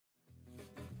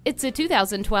It's a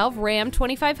 2012 Ram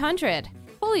 2500.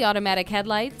 Fully automatic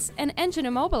headlights, an engine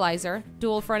immobilizer,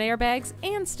 dual front airbags,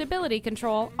 and stability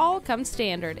control all come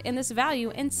standard in this value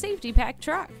and safety-packed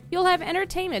truck. You'll have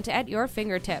entertainment at your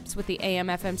fingertips with the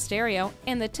AM/FM stereo,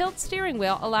 and the tilt steering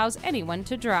wheel allows anyone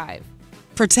to drive.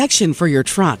 Protection for your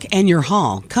truck and your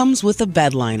haul comes with a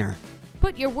bed liner.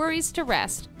 Put your worries to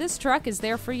rest. This truck is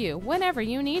there for you whenever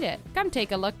you need it. Come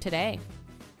take a look today.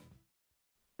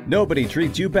 Nobody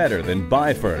treats you better than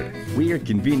Byford. We are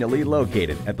conveniently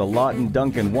located at the Lawton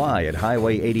Duncan Y at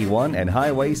Highway 81 and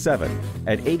Highway 7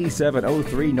 at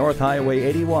 8703 North Highway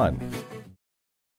 81.